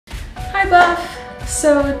Buff!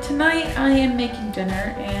 So tonight I am making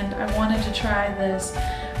dinner and I wanted to try this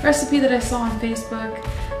recipe that I saw on Facebook.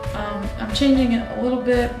 I'm changing it a little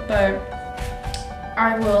bit, but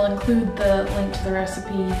I will include the link to the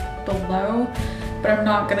recipe below, but I'm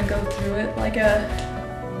not gonna go through it like a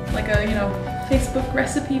you know, Facebook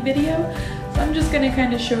recipe video. So I'm just gonna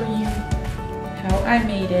kind of show you how I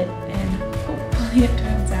made it and hopefully it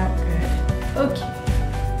turns out good. Okay.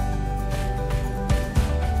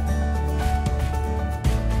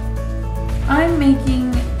 I'm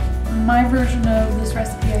making my version of this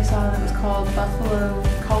recipe I saw that was called buffalo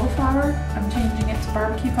cauliflower. I'm changing it to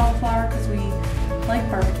barbecue cauliflower because we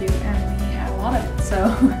like barbecue and we have a lot of it. So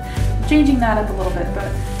I'm changing that up a little bit,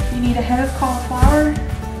 but you need a head of cauliflower,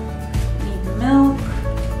 you need milk,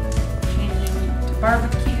 changing it to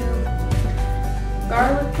barbecue,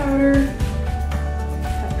 garlic powder,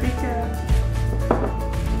 paprika,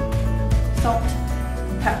 salt,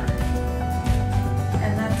 and pepper.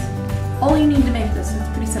 And that's all you need to make this. It's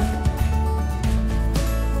pretty simple.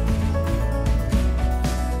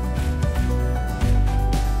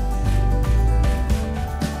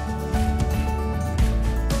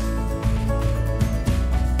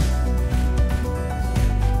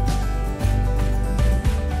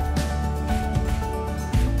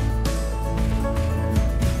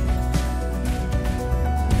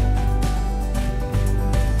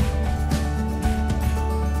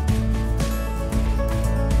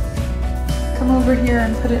 Come over here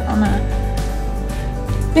and put it on a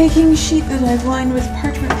baking sheet that I've lined with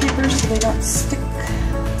parchment paper so they don't stick.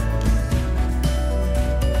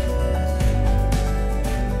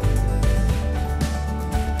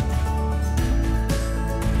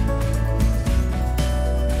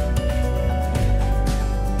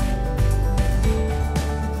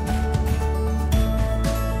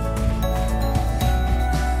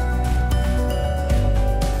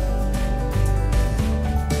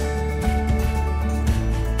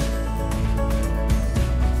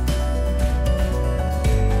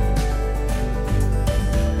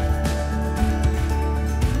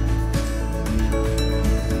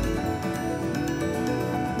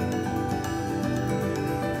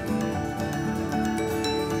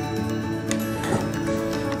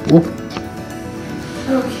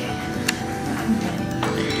 Okay.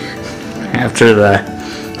 After the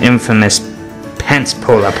infamous pants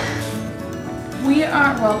pull-up. We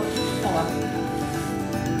are, well, hold on.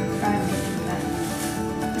 I'm making that.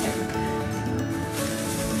 Okay.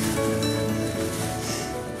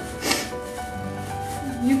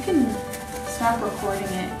 You can stop recording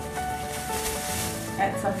it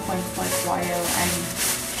at some points, like while I'm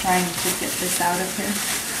trying to get this out of here.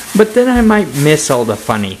 But then I might miss all the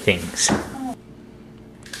funny things.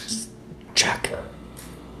 Chuck.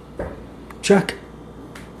 Chuck.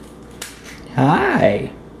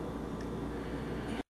 Hi.